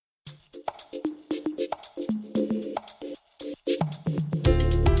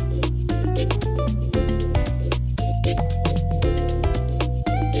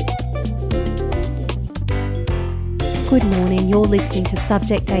Good morning, you're listening to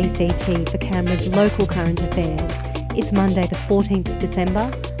Subject ACT for Canberra's local current affairs. It's Monday the 14th of December.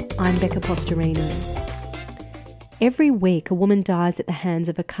 I'm Becca Postorino. Every week a woman dies at the hands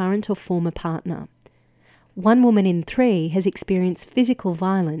of a current or former partner. One woman in 3 has experienced physical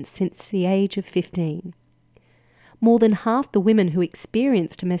violence since the age of 15. More than half the women who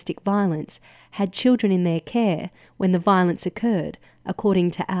experienced domestic violence had children in their care when the violence occurred, according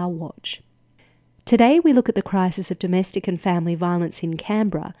to Our Watch. Today we look at the crisis of domestic and family violence in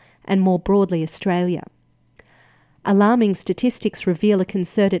Canberra and more broadly Australia. Alarming statistics reveal a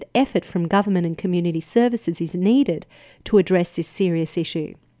concerted effort from government and community services is needed to address this serious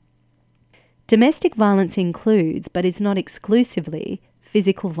issue. Domestic violence includes, but is not exclusively,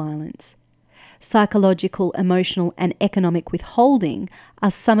 physical violence. Psychological, emotional and economic withholding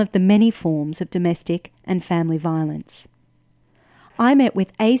are some of the many forms of domestic and family violence. I met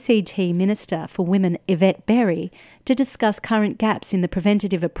with ACT Minister for Women Yvette Berry to discuss current gaps in the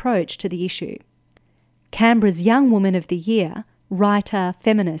preventative approach to the issue. Canberra's Young Woman of the Year, writer,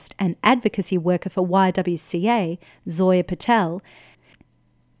 feminist and advocacy worker for YWCA, Zoya Patel,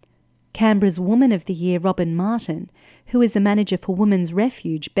 Canberra's Woman of the Year, Robin Martin, who is a manager for Women's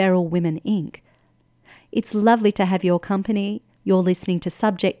Refuge, Beryl Women Inc. It's lovely to have your company. You're listening to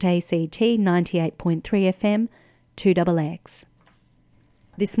Subject ACT 98.3 FM, 2XX.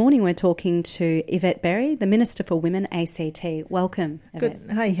 This morning we're talking to Yvette Berry, the Minister for Women, ACT. Welcome, Yvette.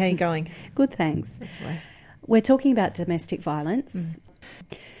 Good. Hey, how are you going? Good, thanks. That's right. We're talking about domestic violence.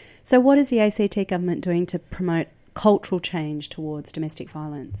 So what is the ACT government doing to promote cultural change towards domestic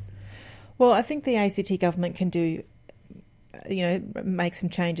violence? Well, I think the ACT government can do, make some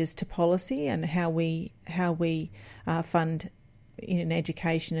changes to policy and how we fund in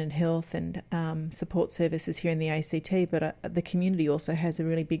education and health and support services here in the ACT, but the community also has a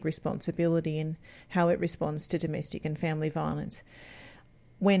really big responsibility in how it responds to domestic and family violence.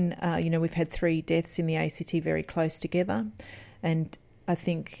 When, we've had 3 deaths in the ACT very close together, and I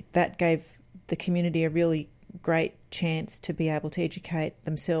think that gave the community a really great chance to be able to educate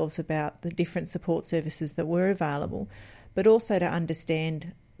themselves about the different support services that were available, but also to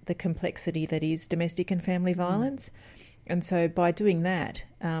understand the complexity that is domestic and family violence. And so by doing that,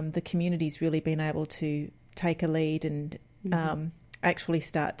 the community's really been able to take a lead and actually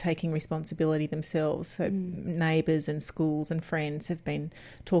start taking responsibility themselves. So neighbours and schools and friends have been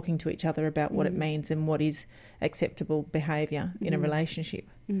talking to each other about what it means and what is acceptable behaviour in a relationship.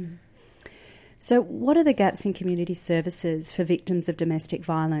 So what are the gaps in community services for victims of domestic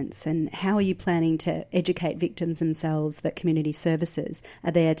violence, and how are you planning to educate victims themselves that community services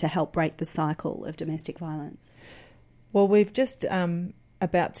are there to help break the cycle of domestic violence? Well, we've just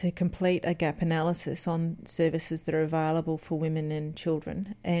about to complete a gap analysis on services that are available for women and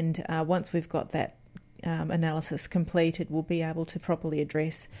children, and once we've got that analysis completed, we'll be able to properly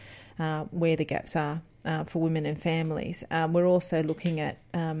address where the gaps are for women and families. We're also looking at,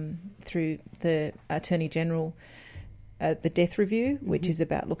 through the Attorney General, the death review, which is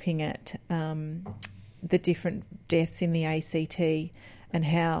about looking at the different deaths in the ACT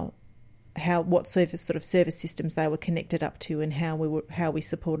and what service systems they were connected up to, and how we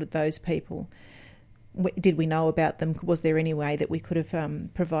supported those people. Did we know about them? Was there any way that we could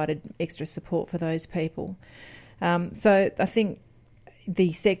have provided extra support for those people? So I think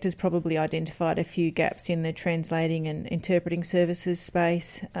the sector's probably identified a few gaps in the translating and interpreting services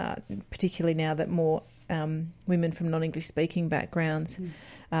space, particularly now that more women from non-English speaking backgrounds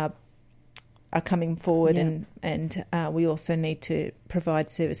are coming forward, and we also need to provide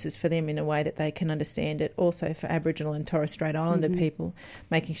services for them in a way that they can understand it. Also for Aboriginal and Torres Strait Islander people,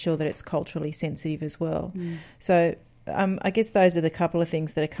 making sure that it's culturally sensitive as well. So I guess those are the couple of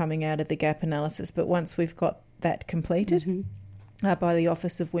things that are coming out of the gap analysis. But once we've got that completed by the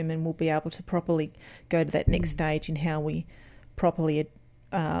Office of Women, we'll be able to properly go to that next stage in how we properly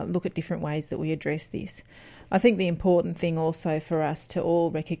look at different ways that we address this. I think the important thing also for us to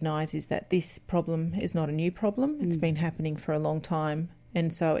all recognise is that this problem is not a new problem. It's been happening for a long time,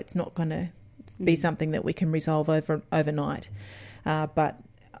 and so it's not going to be something that we can resolve overnight. But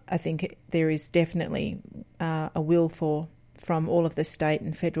I think there is definitely a will from all of the state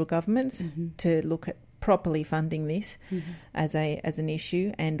and federal governments to look at properly funding this as an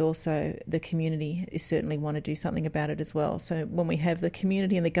issue, and also the community is certainly want to do something about it as well. So when we have the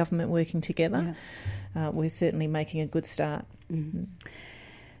community and the government working together, we're certainly making a good start.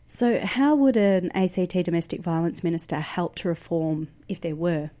 So how would an ACT domestic violence minister help to reform, if there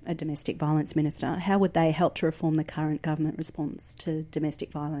were a domestic violence minister, how would they help to reform the current government response to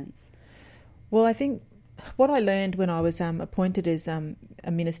domestic violence? Well, I think what I learned when I was appointed as a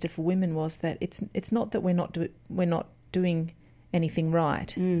Minister for Women was that it's not that we're not doing anything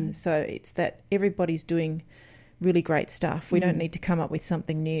right. So it's that everybody's doing really great stuff. We don't need to come up with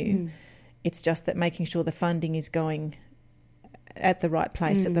something new. It's just that making sure the funding is going at the right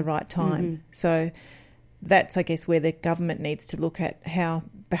place at the right time. So that's, I guess, where the government needs to look at how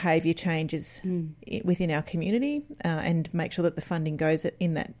behaviour changes within our community and make sure that the funding goes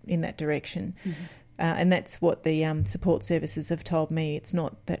in that direction. And that's what the support services have told me. It's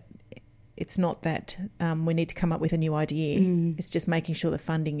not that we need to come up with a new idea. It's just making sure the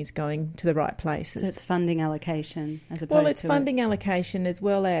funding is going to the right places. So it's funding allocation as opposed to... Well, it's funding allocation as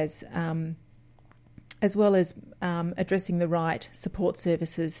well as addressing the right support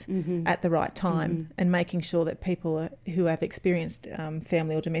services at the right time and making sure that people who have experienced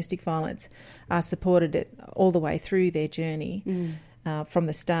family or domestic violence are supported all the way through their journey from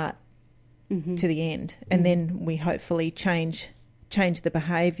the start to the end. And then we hopefully change the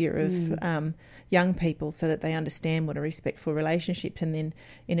behaviour of young people so that they understand what a respectful relationship, and then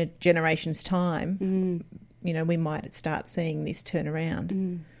in a generation's time, we might start seeing this turn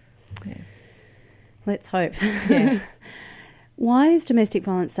around. Yeah. Let's hope. Yeah. Why is domestic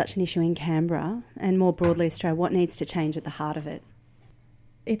violence such an issue in Canberra and more broadly Australia? What needs to change at the heart of it?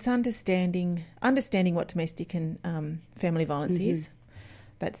 It's understanding what domestic and family violence is.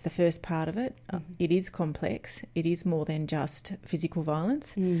 That's the first part of it. It is complex. It is more than just physical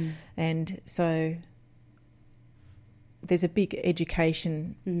violence. And so there's a big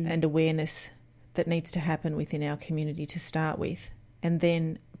education and awareness that needs to happen within our community to start with, and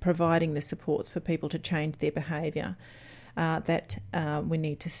then providing the supports for people to change their behaviour that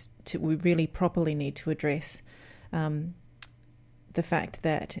we really properly need to address the fact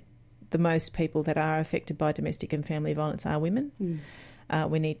that the most people that are affected by domestic and family violence are women.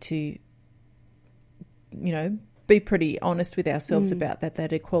 We need to, be pretty honest with ourselves about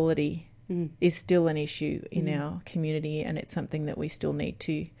that equality is still an issue in our community, and it's something that we still need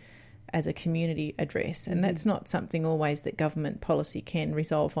to, as a community, address. And that's not something always that government policy can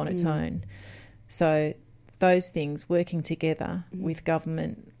resolve on its own. So those things, working together with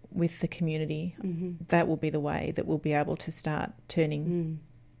government, with the community, that will be the way that we'll be able to start turning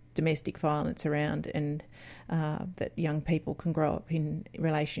domestic violence around, and that young people can grow up in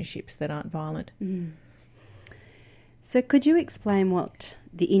relationships that aren't violent. So could you explain what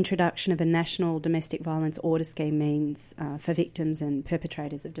the introduction of a national domestic violence order scheme means for victims and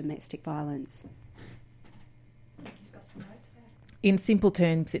perpetrators of domestic violence? In simple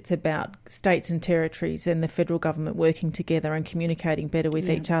terms, it's about states and territories and the federal government working together and communicating better with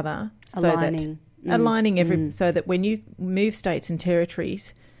each other. Aligning. So that when you move states and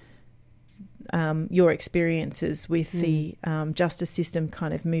territories, your experiences with the justice system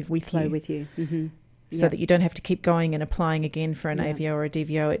kind of move with Flow you. with you. So that you don't have to keep going and applying again for an AVO or a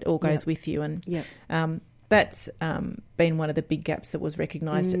DVO. It all goes with you. And that's been one of the big gaps that was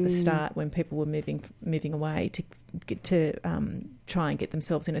recognised at the start when people were moving away to try and get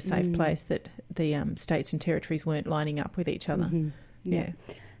themselves in a safe place, that the states and territories weren't lining up with each other. Yeah.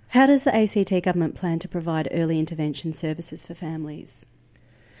 How does the ACT government plan to provide early intervention services for families?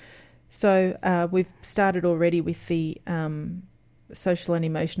 So we've started already with the social and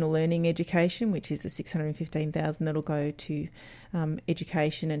emotional learning education, which is the $615,000 that'll go to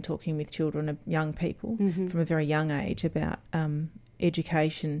education and talking with children and young people from a very young age about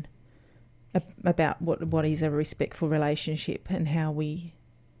education about what is a respectful relationship and how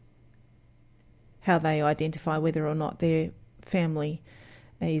they identify whether or not their family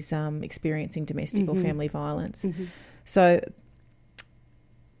is experiencing domestic or family violence. So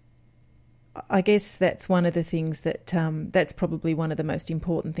I guess that's one of the things that that's probably one of the most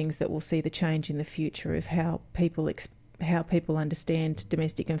important things that we'll see the change in the future of how people understand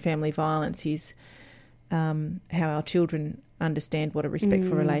domestic and family violence is how our children understand what a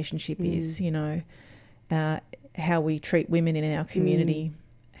respectful relationship is. How we treat women in our community,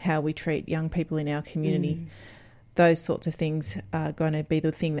 how we treat young people in our community. Those sorts of things are going to be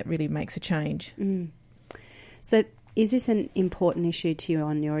the thing that really makes a change. So is this an important issue to you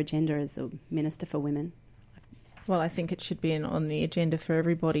on your agenda as a Minister for Women? Well, I think it should be on the agenda for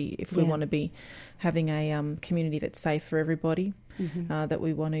everybody if we want to be having a community that's safe for everybody, that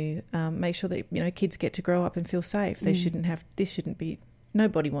we want to make sure that kids get to grow up and feel safe. They shouldn't be.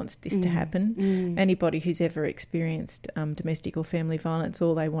 Nobody wants this to happen. Anybody who's ever experienced domestic or family violence,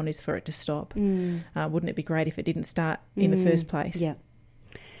 all they want is for it to stop. Wouldn't it be great if it didn't start in the first place? Yeah.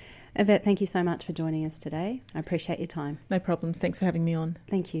 Yvette, thank you so much for joining us today. I appreciate your time. No problems. Thanks for having me on.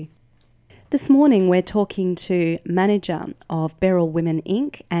 Thank you. This morning we're talking to manager of Beryl Women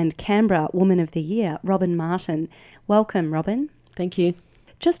Inc. and Canberra Woman of the Year, Robin Martin. Welcome, Robin. Thank you.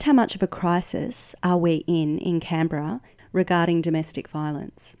 Just how much of a crisis are we in Canberra regarding domestic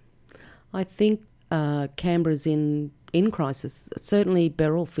violence? I think Canberra's in crisis. Certainly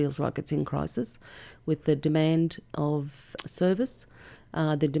Beryl feels like it's in crisis with the demand of service,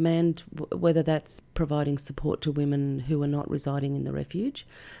 the demand, whether that's providing support to women who are not residing in the refuge,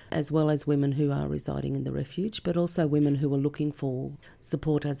 as well as women who are residing in the refuge, but also women who are looking for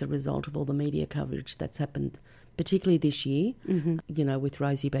support as a result of all the media coverage that's happened, particularly this year, you know, with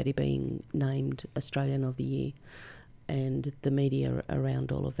Rosie Batty being named Australian of the Year. And the media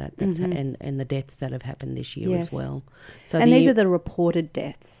around all of that, and the deaths that have happened this year as well. So and these are the reported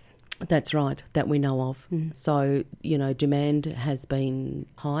deaths. That's right, that we know of. So, you know, demand has been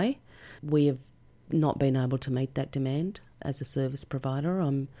high. We have not been able to meet that demand as a service provider.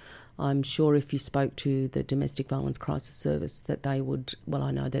 I'm sure if you spoke to the Domestic Violence Crisis Service that they would, well,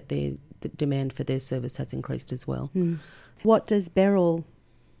 I know that the demand for their service has increased as well. What does Beryl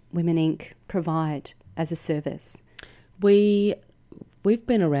Women Inc. provide as a service? We've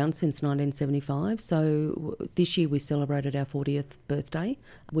been around since 1975, so this year we celebrated our 40th birthday.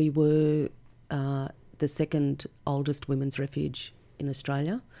 We were the second oldest women's refuge in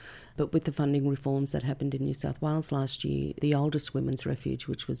Australia, but with the funding reforms that happened in New South Wales last year, the oldest women's refuge,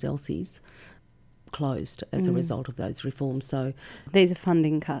 which was Elsie's, closed as a result of those reforms. So these are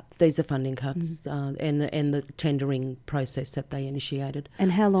funding cuts. And the tendering process that they initiated.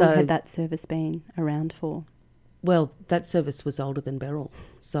 And how long had that service been around for? Well, that service was older than Beryl,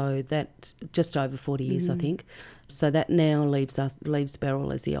 so that just over 40 years, I think. So that now leaves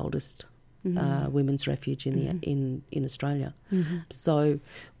Beryl as the oldest women's refuge in Australia. So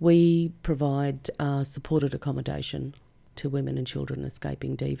we provide supported accommodation to women and children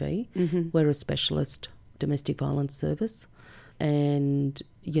escaping DV. We're a specialist domestic violence service, and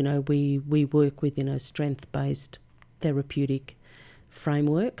you know we work within a strength-based therapeutic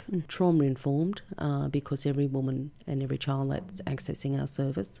framework, trauma-informed, because every woman and every child that's accessing our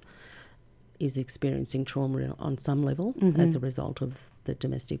service is experiencing trauma on some level as a result of the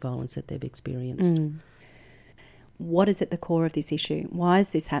domestic violence that they've experienced. What is at the core of this issue? Why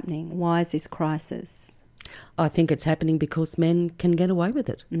is this happening? Why is this crisis? I think it's happening because men can get away with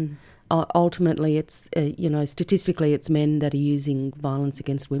it. Ultimately, it's, statistically it's men that are using violence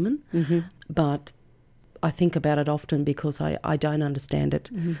against women, but I think about it often because I don't understand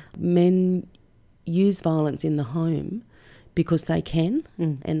it. Men use violence in the home because they can,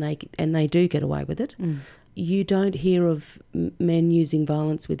 and they do get away with it. You don't hear of men using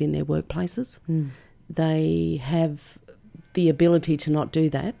violence within their workplaces. They have the ability to not do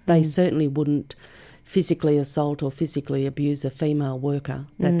that. They certainly wouldn't physically assault or physically abuse a female worker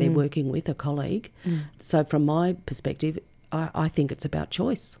that they're working with, a colleague. So from my perspective, I think it's about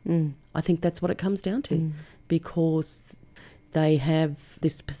choice. I think that's what it comes down to, because they have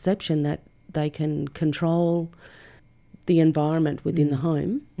this perception that they can control the environment within the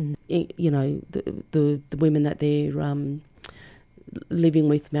home. You know, the women that they're living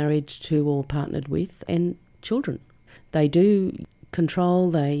with, married to or partnered with, and children. They do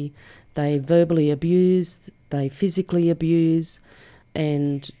control, they verbally abuse, they physically abuse,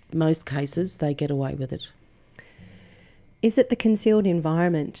 and most cases they get away with it. Is it the concealed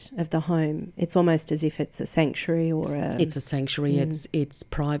environment of the home? It's almost as if it's a sanctuary or a... It's a sanctuary. It's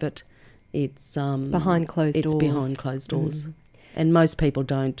private. It's behind closed doors. It's behind closed doors, and most people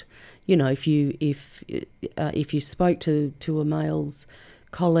don't. You know, if you spoke to a male's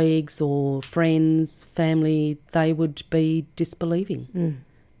colleagues or friends, family, they would be disbelieving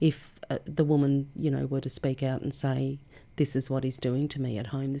if the woman, you know, were to speak out and say, "This is what he's doing to me at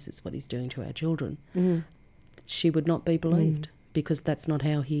home. This is what he's doing to our children." She would not be believed because that's not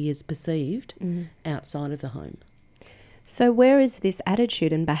how he is perceived outside of the home. So where is this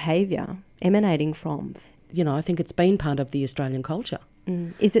attitude and behaviour emanating from? You know, I think it's been part of the Australian culture.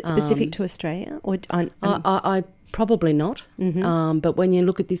 Is it specific to Australia? Or I probably not. But when you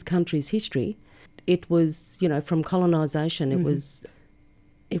look at this country's history, it was, you know, from colonisation,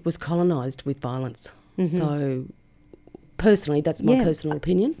 it was colonised with violence. So personally, that's my personal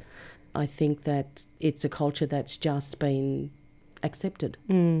opinion. I think that it's a culture that's just been accepted.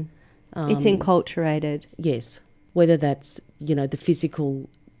 It's enculturated. Yes. Whether that's, you know, the physical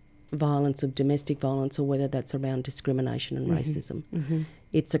violence of domestic violence or whether that's around discrimination and racism.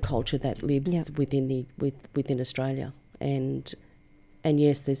 It's a culture that lives within Australia. And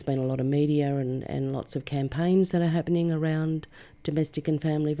yes, there's been a lot of media and lots of campaigns that are happening around domestic and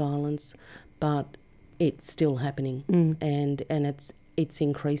family violence, but it's still happening. And it's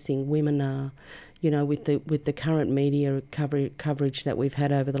increasing. Women are, you know, with the current media coverage that we've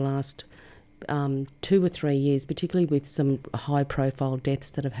had over the last 2 or 3 years, particularly with some high-profile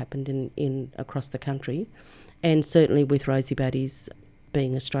deaths that have happened in across the country, and certainly with Rosie Batty's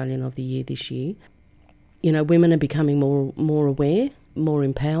being Australian of the Year this year, women are becoming more aware, more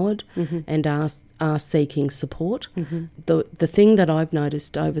empowered, and are seeking support. The thing that I've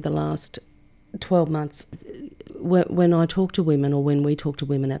noticed over the last 12 months, when I talk to women, or when we talk to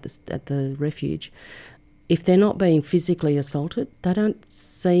women at the refuge, if they're not being physically assaulted, they don't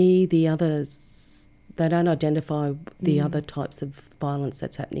see the others. They don't identify the other types of violence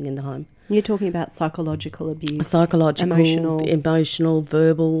that's happening in the home. You're talking about psychological abuse, emotional,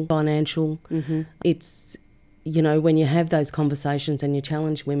 verbal, financial. It's, when you have those conversations and you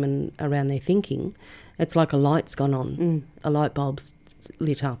challenge women around their thinking, it's like a light's gone on, a light bulb's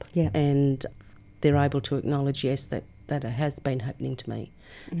lit up, and they're able to acknowledge, yes, that it has been happening to me,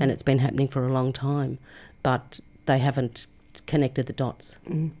 and it's been happening for a long time, but they haven't connected the dots.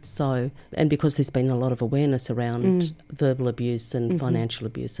 So, and because there's been a lot of awareness around verbal abuse and financial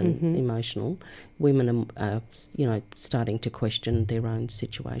abuse and emotional, women are starting to question their own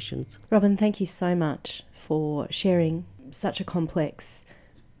situations. Robyn, thank you so much for sharing such a complex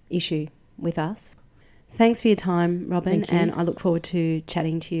issue with us. Thanks for your time, Robyn, and I look forward to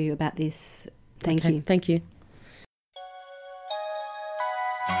chatting to you about this. Thank you. Thank you.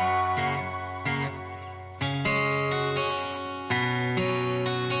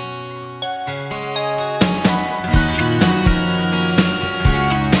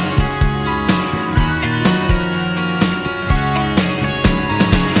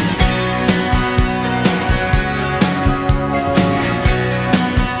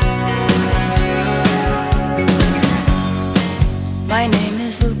 My name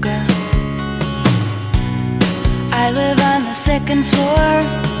is Luca. I live on the second floor.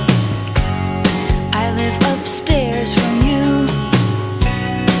 I live upstairs from you.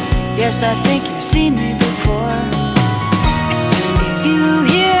 Yes, I think you've seen me before. If you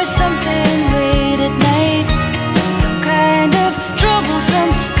hear something late at night, some kind of trouble,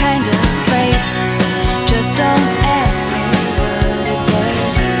 some kind of fight, just don't ask me what it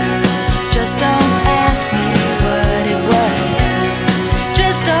was. Just don't ask me what it was.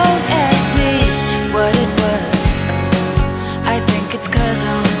 Just don't ask me what it was. I think it's 'cause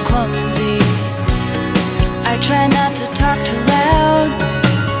I'm clumsy. I try not to talk too loud.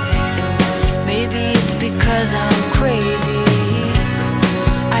 Maybe it's because I'm crazy.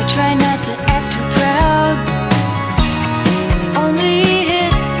 I try not to act too proud. Only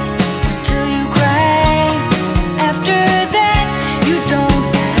hit till you cry. After that, you don't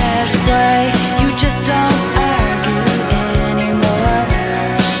ask why. You just don't argue anymore.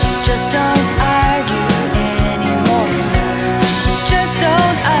 Just don't argue anymore. Just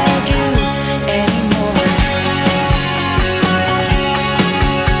don't argue anymore.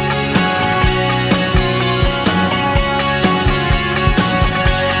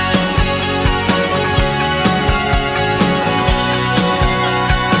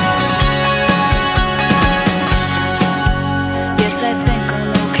 Yes, I think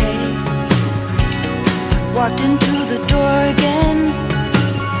I'm okay. Walked into the door again.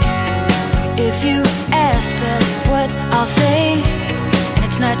 If you ask, that's what I'll say. And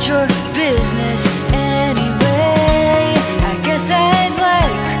it's not your business anyway. I guess I'd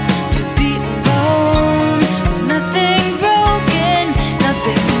like to be alone, with nothing broken,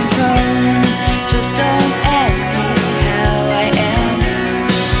 nothing wrong. Just don't ask me how I am.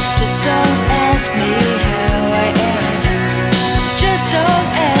 Just don't ask me how I am. Just don't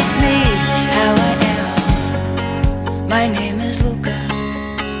ask me how I am. My name is Luca.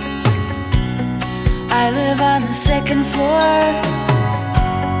 I live on the second floor.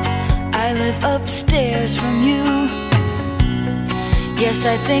 I live upstairs from you. Yes,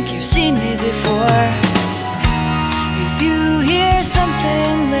 I think you've seen me before. If you hear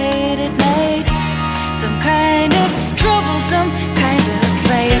something late at night, some kind of trouble, some kind of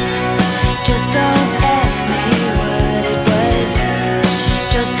fight, just don't ask me what it was.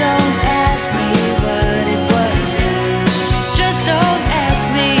 Just don't ask me what it was. Just don't ask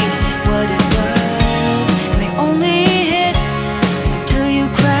me what it was. And they only hit until you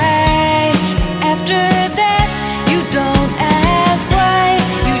cry. After that, you don't ask why.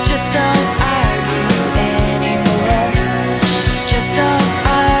 You just don't argue anymore. Just don't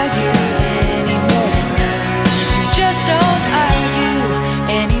argue anymore. You just don't argue.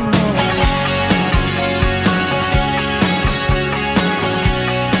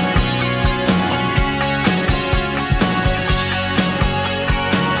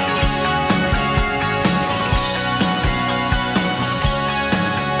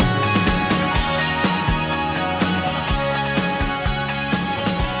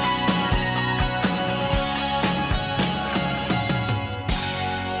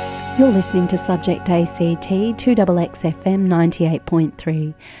 You're listening to Subject ACT 2XX FM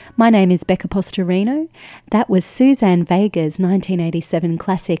 98.3. My name is Becca Postorino. That was Suzanne Vega's 1987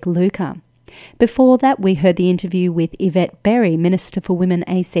 classic Luca. Before that, we heard the interview with Yvette Berry, Minister for Women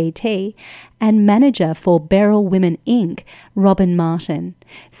ACT, and manager for Beryl Women Inc., Robin Martin.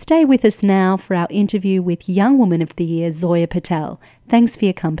 Stay with us now for our interview with Young Woman of the Year, Zoya Patel. Thanks for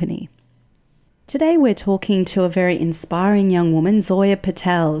your company. Today we're talking to a very inspiring young woman, Zoya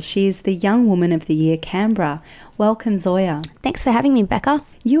Patel. She is the Young Woman of the Year, Canberra. Welcome, Zoya. Thanks for having me, Becca.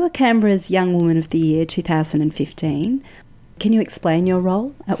 You are Canberra's Young Woman of the Year 2015. Can you explain your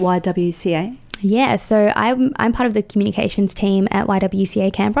role at YWCA? Yeah, so I'm part of the communications team at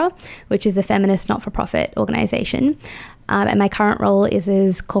YWCA Canberra, which is a feminist not-for-profit organisation. And my current role is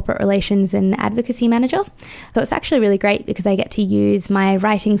as corporate relations and advocacy manager. So it's actually really great because I get to use my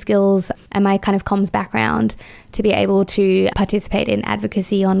writing skills and my kind of comms background to be able to participate in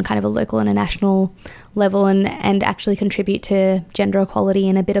advocacy on kind of a local and a national level and actually contribute to gender equality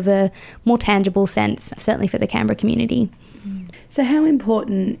in a bit of a more tangible sense, certainly for the Canberra community. So how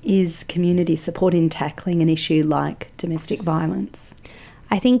important is community support in tackling an issue like domestic violence?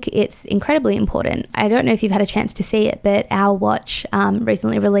 I think it's incredibly important. I don't know if you've had a chance to see it, but Our Watch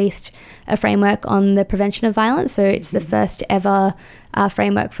recently released a framework on the prevention of violence. So it's the first ever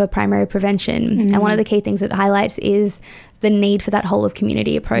framework for primary prevention. Mm-hmm. And one of the key things it highlights is the need for that whole of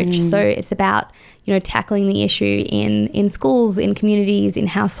community approach. Mm-hmm. So it's about, tackling the issue in schools, in communities, in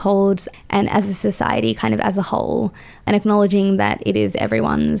households, and as a society kind of as a whole, and acknowledging that it is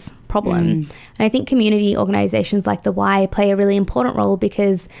everyone's problem. And I think community organisations like the Y play a really important role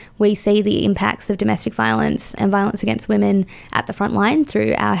because we see the impacts of domestic violence and violence against women at the front line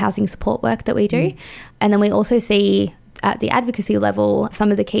through our housing support work that we do. And then we also see at the advocacy level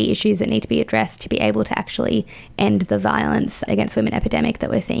some of the key issues that need to be addressed to be able to actually end the violence against women epidemic that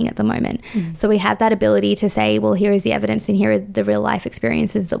we're seeing at the moment. So we have that ability to say, well, here is the evidence and here are the real life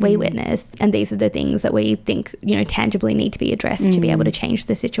experiences that we witness, and these are the things that we think tangibly need to be addressed to be able to change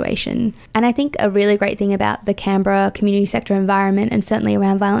the situation. And I think a really great thing about the Canberra community sector environment, and certainly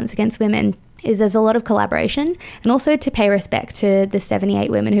around violence against women, is there's a lot of collaboration, and also to pay respect to the 78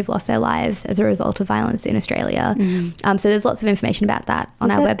 women who've lost their lives as a result of violence in Australia. So there's lots of information about that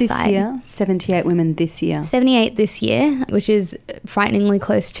on our website. This year? 78 women this year? 78 this year, which is frighteningly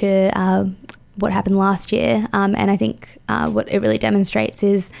close to what happened last year. And I think what it really demonstrates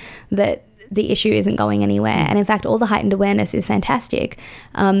is that the issue isn't going anywhere. And in fact, all the heightened awareness is fantastic.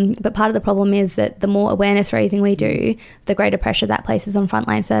 But part of the problem is that the more awareness raising we do, the greater pressure that places on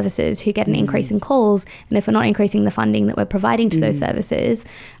frontline services who get an increase in calls. And if we're not increasing the funding that we're providing to those services,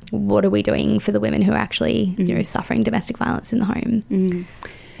 what are we doing for the women who are actually suffering domestic violence in the home?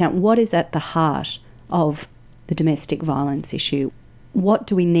 Now, what is at the heart of the domestic violence issue? What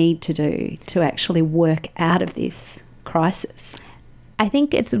do we need to do to actually work out of this crisis? I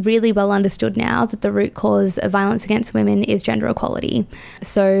think it's really well understood now that the root cause of violence against women is gender equality.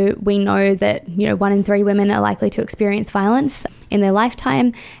 So we know that 1 in 3 women are likely to experience violence in their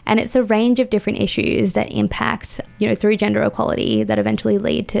lifetime, and it's a range of different issues that impact through gender equality that eventually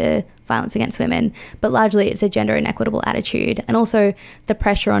lead to violence against women. But largely it's a gender inequitable attitude, and also the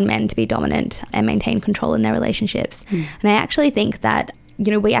pressure on men to be dominant and maintain control in their relationships. And I actually think that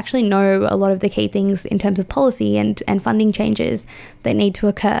we actually know a lot of the key things in terms of policy and funding changes that need to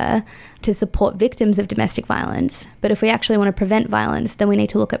occur to support victims of domestic violence. But if we actually want to prevent violence, then we need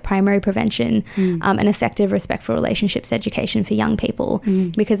to look at primary prevention and effective respectful relationships education for young people.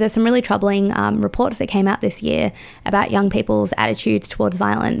 Because there's some really troubling reports that came out this year about young people's attitudes towards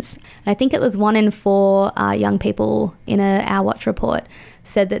violence. And I think it was 1 in 4 young people in Our Watch report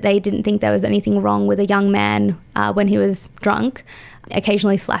said that they didn't think there was anything wrong with a young man when he was drunk,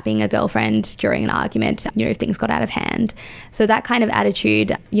 occasionally slapping a girlfriend during an argument, if things got out of hand. So that kind of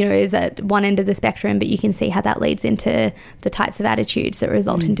attitude, is at one end of the spectrum, but you can see how that leads into the types of attitudes that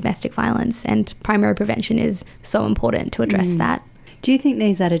result in domestic violence, and primary prevention is so important to address that. Do you think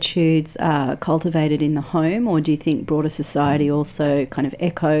these attitudes are cultivated in the home, or do you think broader society also kind of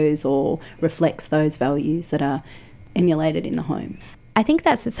echoes or reflects those values that are emulated in the home? I think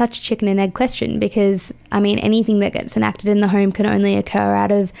that's such a chicken and egg question because, anything that gets enacted in the home can only occur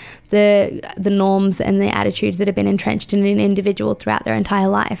out of the norms and the attitudes that have been entrenched in an individual throughout their entire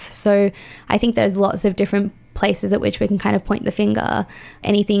life. So I think there's lots of different places at which we can kind of point the finger.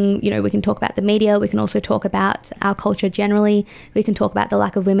 Anything, we can talk about the media, we can also talk about our culture generally, we can talk about the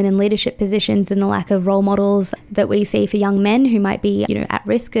lack of women in leadership positions and the lack of role models that we see for young men who might be, at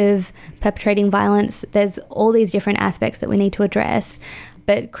risk of perpetrating violence. There's all these different aspects that we need to address,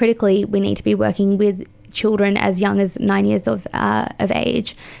 but critically we need to be working with children as young as 9 years of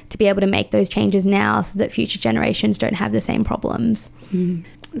age to be able to make those changes now so that future generations don't have the same problems.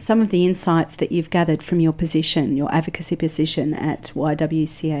 Some of the insights that you've gathered from your position, your advocacy position at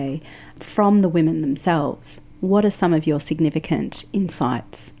YWCA, from the women themselves, what are some of your significant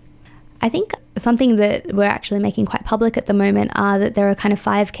insights? I think something that we're actually making quite public at the moment are that there are kind of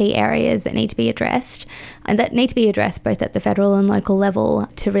 5 key areas that need to be addressed, and that need to be addressed both at the federal and local level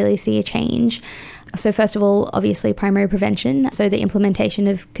to really see a change. So first of all, obviously primary prevention, so the implementation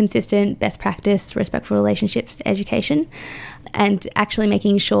of consistent best practice, respectful relationships education, and actually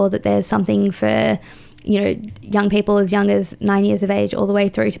making sure that there's something for young people as young as 9 years of age all the way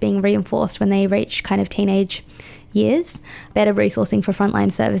through to being reinforced when they reach kind of teenage years. Better resourcing for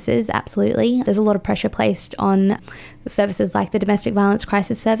frontline services, absolutely. There's a lot of pressure placed on services like the Domestic Violence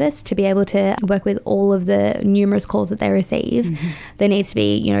Crisis Service to be able to work with all of the numerous calls that they receive. There needs to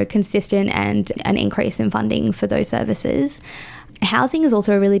be, consistent and an increase in funding for those services. Housing is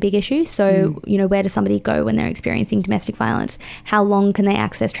also a really big issue. So, where does somebody go when they're experiencing domestic violence? How long can they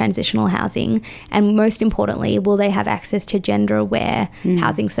access transitional housing? And most importantly, will they have access to gender-aware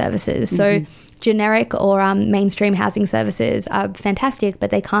housing services? So generic or mainstream housing services are fantastic, but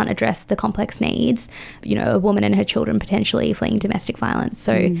they can't address the complex needs, a woman and her children potentially fleeing domestic violence.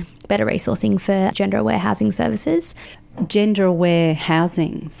 So better resourcing for gender-aware housing services. Gender-aware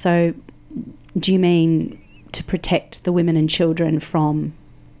housing. So do you mean to protect the women and children from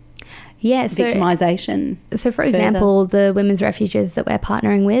victimisation? So, for example, the women's refuges that we're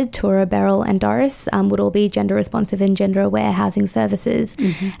partnering with, Tura, Beryl and Doris, would all be gender-responsive and gender-aware housing services.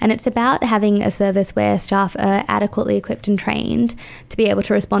 And it's about having a service where staff are adequately equipped and trained to be able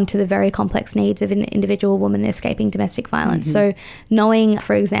to respond to the very complex needs of an individual woman escaping domestic violence. So knowing,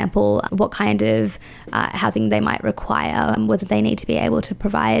 for example, what kind of housing they might require, whether they need to be able to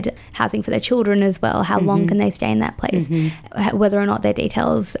provide housing for their children as well, how long can they stay in that place, whether or not their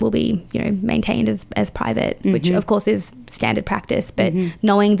details will be maintained as private, which of course is standard practice, but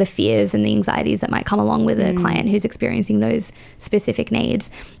knowing the fears and the anxieties that might come along with a client who's experiencing those specific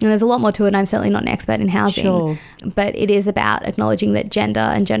needs. And there's a lot more to it, and I'm certainly not an expert in housing, but it is about acknowledging that gender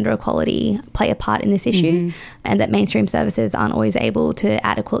and gender equality play a part in this issue, and that mainstream services aren't always able to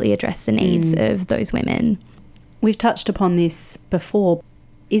adequately address the needs of those women. We've touched upon this before.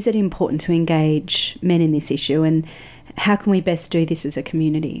 Is it important to engage men in this issue, and how can we best do this as a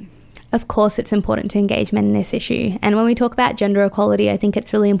community? Of course, it's important to engage men in this issue. And when we talk about gender equality, I think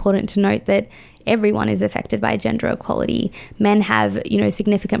it's really important to note that everyone is affected by gender equality. Men have,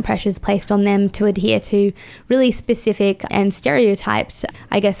 significant pressures placed on them to adhere to really specific and stereotyped,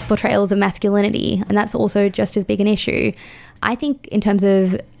 portrayals of masculinity. And that's also just as big an issue. I think in terms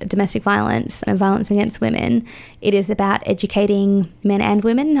of domestic violence and violence against women, it is about educating men and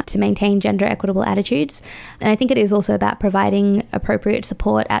women to maintain gender equitable attitudes. And I think it is also about providing appropriate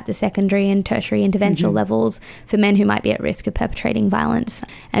support at the secondary and tertiary interventional levels for men who might be at risk of perpetrating violence,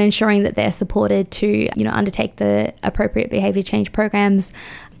 and ensuring that they're supported to, undertake the appropriate behaviour change programs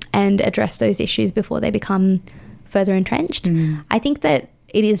and address those issues before they become further entrenched. I think that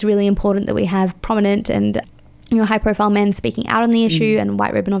it is really important that we have prominent and high-profile men speaking out on the issue, and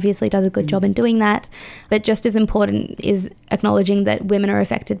White Ribbon obviously does a good job in doing that. But just as important is acknowledging that women are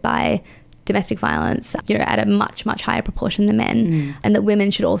affected by domestic violence, at a much, much higher proportion than men, and that women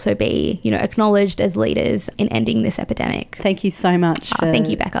should also be, acknowledged as leaders in ending this epidemic. Thank you so much. Thank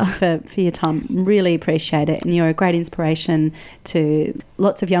you, Becca. For your time. Really appreciate it. And you're a great inspiration to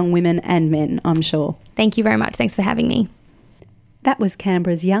lots of young women and men, I'm sure. Thank you very much. Thanks for having me. That was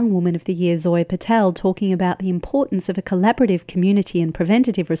Canberra's Young Woman of the Year, Zoya Patel, talking about the importance of a collaborative community and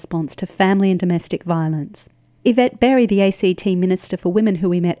preventative response to family and domestic violence. Yvette Berry, the ACT Minister for Women who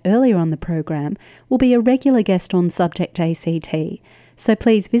we met earlier on the program, will be a regular guest on Subject ACT, so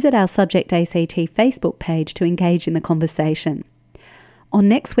please visit our Subject ACT Facebook page to engage in the conversation. On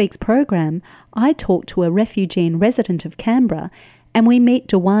next week's program, I talk to a refugee and resident of Canberra, and we meet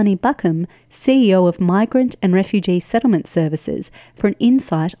Dewani Buckham, CEO of Migrant and Refugee Settlement Services, for an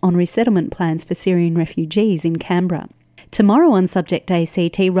insight on resettlement plans for Syrian refugees in Canberra. Tomorrow on Subject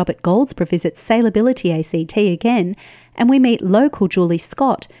ACT, Robert Goldsborough visits Sailability ACT again, and we meet local Julie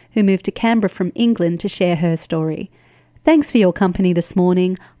Scott, who moved to Canberra from England to share her story. Thanks for your company this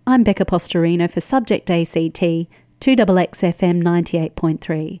morning. I'm Becca Postorino for Subject ACT, 2XXFM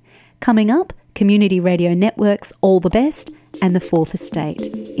 98.3. Coming up, Community Radio Network's All the Best and the Fourth Estate.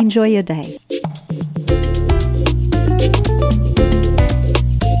 Enjoy your day.